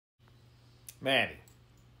Maddie.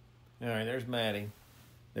 All right, there's Maddie.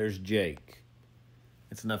 There's Jake.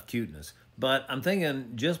 It's enough cuteness. But I'm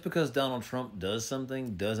thinking just because Donald Trump does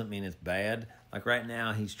something doesn't mean it's bad. Like right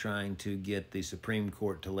now, he's trying to get the Supreme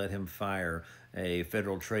Court to let him fire a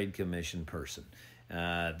Federal Trade Commission person.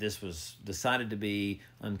 This was decided to be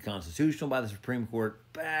unconstitutional by the Supreme Court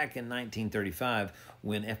back in 1935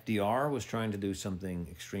 when FDR was trying to do something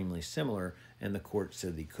extremely similar, and the court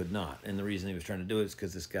said he could not. And the reason he was trying to do it is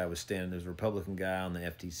because this guy was standing, there's a Republican guy on the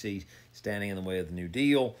FTC standing in the way of the New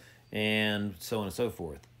Deal, and so on and so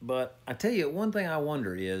forth. But I tell you, one thing I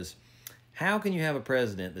wonder is, how can you have a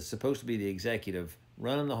president that's supposed to be the executive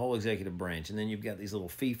running the whole executive branch, and then you've got these little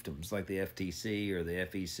fiefdoms like the FTC or the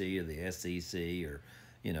FEC or the SEC or,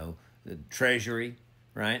 you know, the Treasury,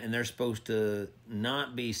 right? And they're supposed to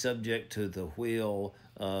not be subject to the will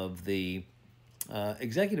of the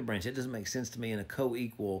executive branch. It doesn't make sense to me in a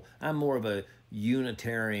co-equal. I'm more of a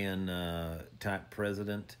unitarian type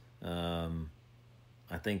president.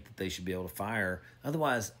 I think that they should be able to fire.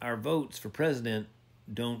 Otherwise, our votes for president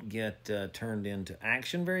don't get turned into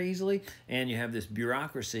action very easily, and you have this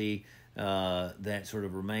bureaucracy that sort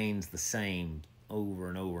of remains the same over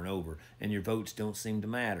and over and over, and your votes don't seem to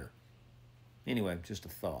matter. Anyway, just a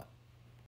thought.